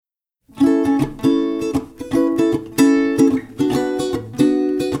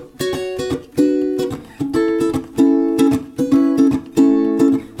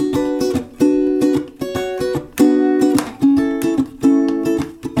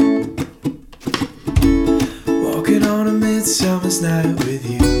midsummer's night with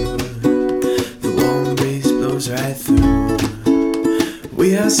you. The warm breeze blows right through.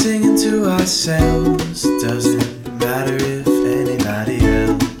 We are singing to ourselves. Doesn't matter if anybody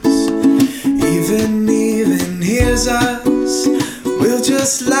else even hears us. We'll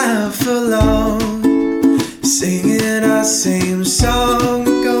just laugh along, singing our same song.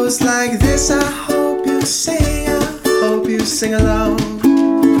 It goes like this: I hope you sing, I hope you sing along.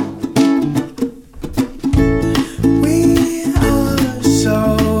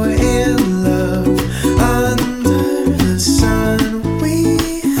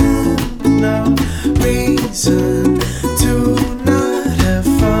 Reason to not have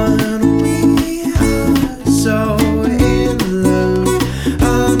fun. We are so in love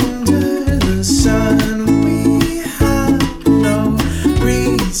under the sun. We have no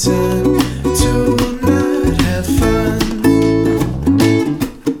reason to not have fun.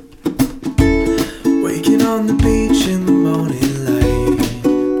 Waking on the beach in the morning light,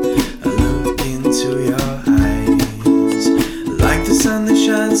 I look into your eyes, like the sun that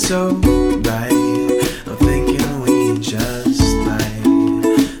shines so bright. Just might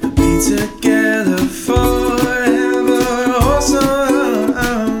be together forever, or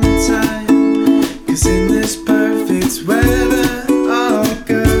some time. 'Cause in this perfect weather, oh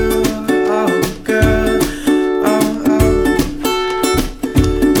girl, oh girl, oh oh,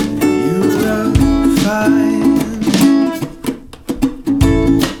 you look fine.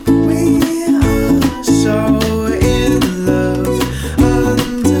 We are so in love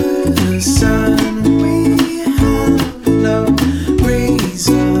under the sun.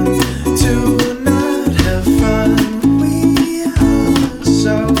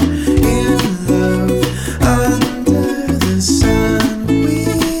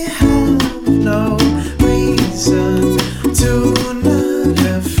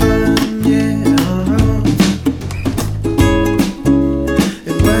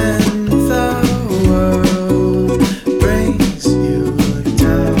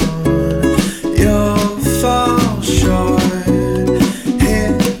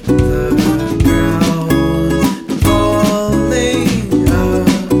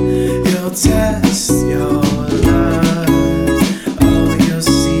 Test your love, oh you'll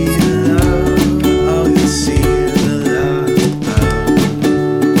see the love, oh you'll see the love.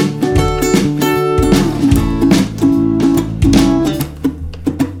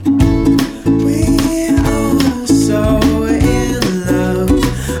 We are so in love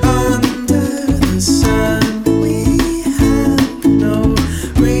under the sun. We have no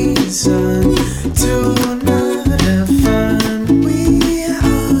reason